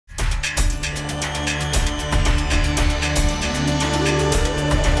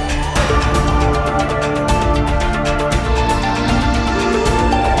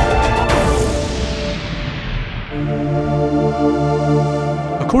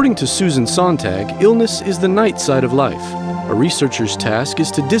According to Susan Sontag, illness is the night side of life. A researcher's task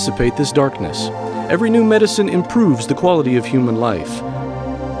is to dissipate this darkness. Every new medicine improves the quality of human life.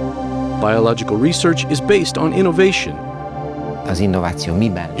 Biological research is based on innovation.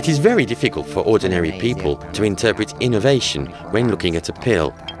 It is very difficult for ordinary people to interpret innovation when looking at a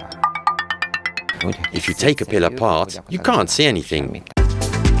pill. If you take a pill apart, you can't see anything.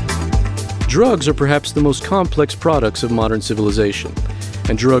 Drugs are perhaps the most complex products of modern civilization,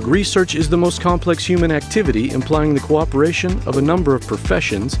 and drug research is the most complex human activity implying the cooperation of a number of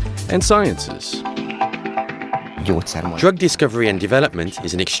professions and sciences. Drug discovery and development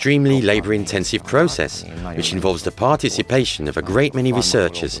is an extremely labor-intensive process, which involves the participation of a great many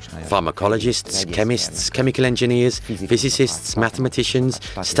researchers, pharmacologists, chemists, chemical engineers, physicists, mathematicians,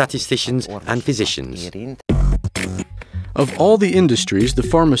 statisticians, and physicians. Of all the industries, the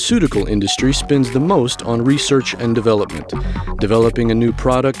pharmaceutical industry spends the most on research and development. Developing a new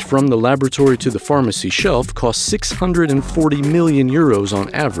product from the laboratory to the pharmacy shelf costs 640 million euros on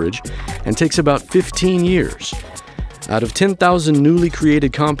average and takes about 15 years. Out of 10,000 newly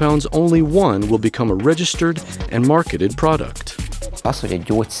created compounds, only one will become a registered and marketed product.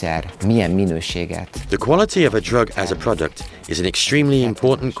 The quality of a drug as a product is an extremely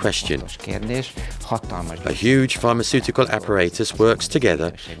important question. A huge pharmaceutical apparatus works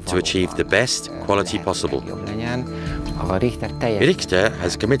together to achieve the best quality possible. Richter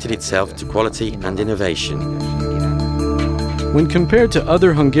has committed itself to quality and innovation. When compared to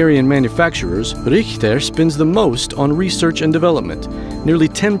other Hungarian manufacturers, Richter spends the most on research and development, nearly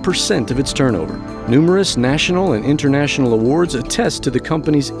 10% of its turnover. Numerous national and international awards attest to the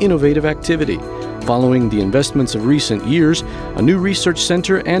company's innovative activity. Following the investments of recent years, a new research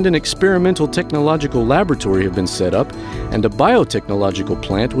center and an experimental technological laboratory have been set up, and a biotechnological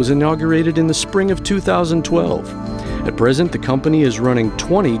plant was inaugurated in the spring of 2012. At present, the company is running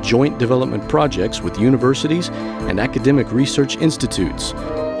 20 joint development projects with universities and academic research institutes.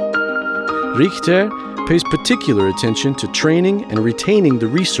 Richter pays particular attention to training and retaining the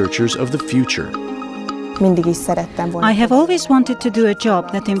researchers of the future. I have always wanted to do a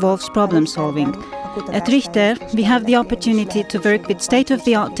job that involves problem solving. At Richter, we have the opportunity to work with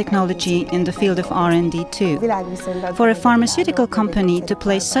state-of-the-art technology in the field of R&D too. For a pharmaceutical company to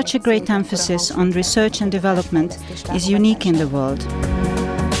place such a great emphasis on research and development is unique in the world.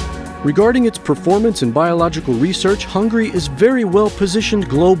 Regarding its performance in biological research, Hungary is very well positioned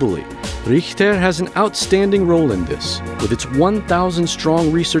globally. Richter has an outstanding role in this. With its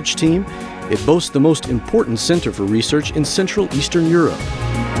 1,000-strong research team, it boasts the most important center for research in Central Eastern Europe.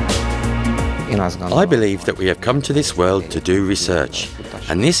 I believe that we have come to this world to do research,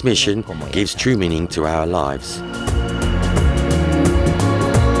 and this mission gives true meaning to our lives.